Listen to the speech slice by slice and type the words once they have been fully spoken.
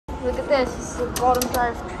Look at this. This is the bottom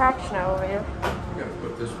drive traction elevator. You gotta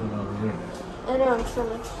put this one on the internet. I know, I'm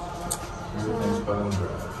trying. Everything's bottom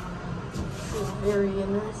drive. This is very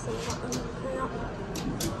interesting. Yeah.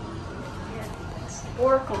 It's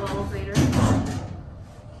Oracle elevator.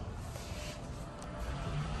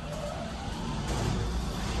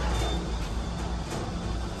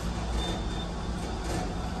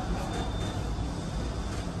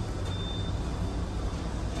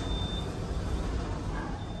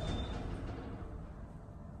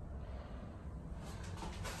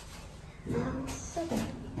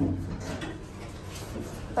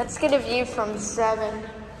 Let's get a view from 7.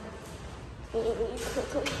 Look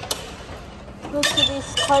at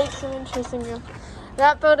these types of interesting view.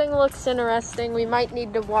 That building looks interesting. We might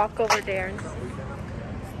need to walk over there and see.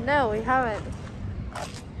 No, we haven't.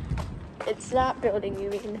 It's that building, you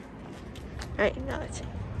mean? Right, now it's...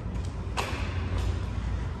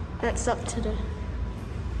 That's up to the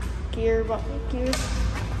gears.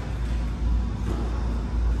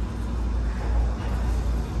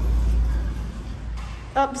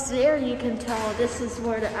 Up there you can tell this is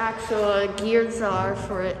where the actual gears are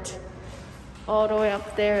for it. All the way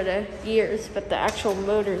up there, the gears, but the actual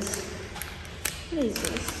motors. What is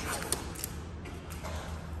this?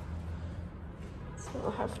 So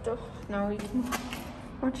we'll have to, now we can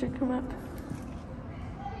watch it come up.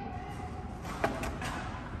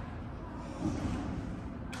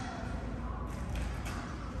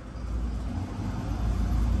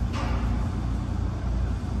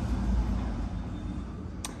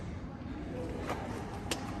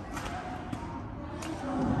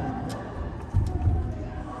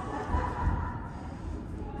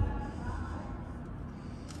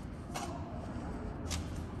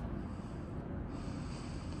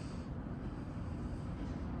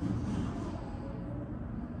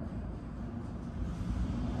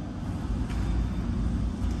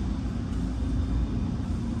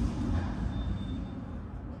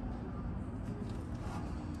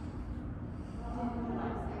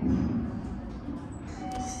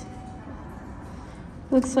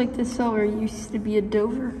 Looks like this cellar used to be a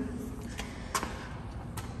Dover.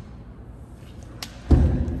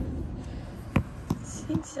 That's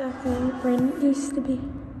exactly where it used to be.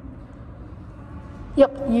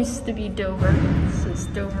 Yep, used to be Dover. It says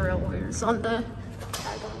Dover Elevators on the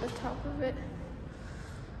tag on the top of it.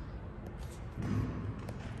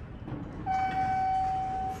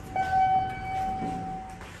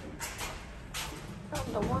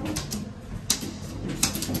 Found the one.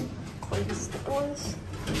 Close the doors.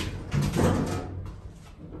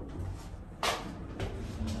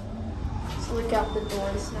 So look out the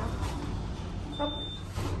doors now. Oh.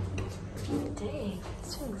 Dang,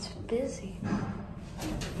 this one's busy.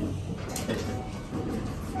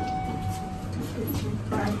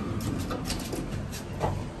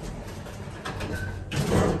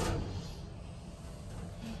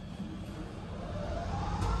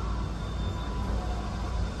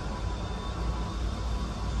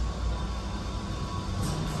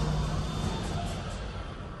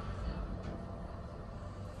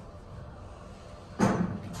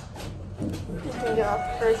 You can get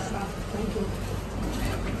off first. Thank you.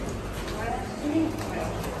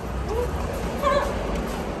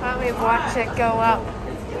 Why don't we watch it go up?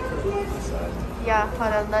 Yeah,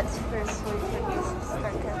 hold on, let's first look.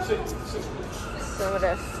 So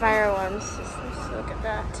the fire alarm system, so look at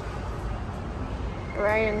that.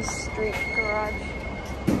 Ryan Street Garage.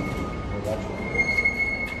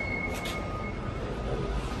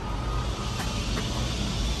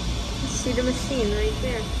 See the machine right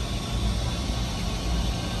there.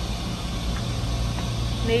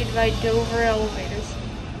 Made by Dover Elevators.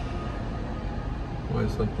 Well,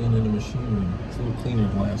 it's like being in a machine room. It's a little cleaner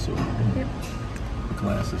glass over here. Yep. The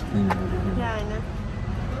glass is cleaner over here. Yeah, I know.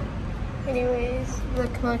 Anyways,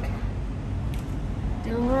 look.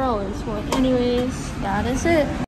 Dover Elevators. Well, anyways, that is it.